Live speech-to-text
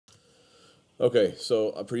Okay,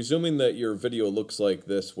 so presuming that your video looks like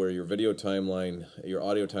this, where your video timeline, your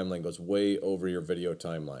audio timeline goes way over your video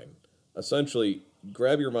timeline. Essentially,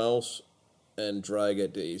 grab your mouse and drag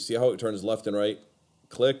it. You see how it turns left and right?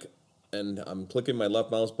 Click, and I'm clicking my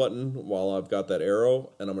left mouse button while I've got that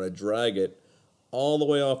arrow, and I'm going to drag it all the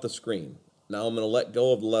way off the screen. Now I'm going to let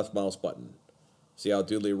go of the left mouse button. See how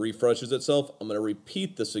Doodly refreshes itself? I'm going to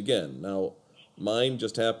repeat this again. Now, mine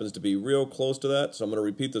just happens to be real close to that, so I'm going to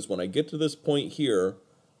repeat this. When I get to this point here,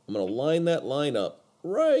 I'm going to line that line up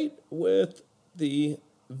right with the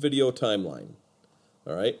video timeline.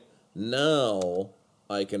 All right? Now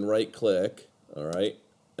I can right-click, all right,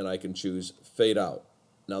 and I can choose Fade Out.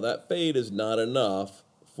 Now that fade is not enough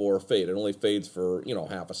for fade. It only fades for,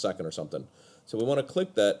 half a second or something. So we want to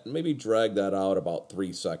click that and maybe drag that out about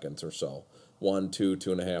 3 seconds or so. 1, 2,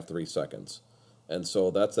 2.5, 3 seconds. And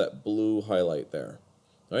so that's that blue highlight there.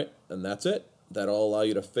 All right, and that's it. That'll allow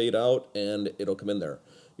you to fade out and it'll come in there.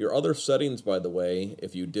 Your other settings, by the way,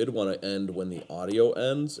 if you did want to end when the audio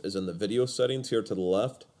ends, is in the video settings here to the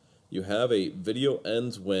left. You have a video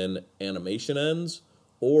ends when animation ends,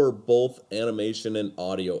 or both animation and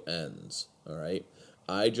audio ends. All right,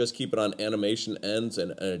 I just keep it on animation ends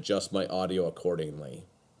and adjust my audio accordingly.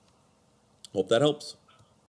 Hope that helps.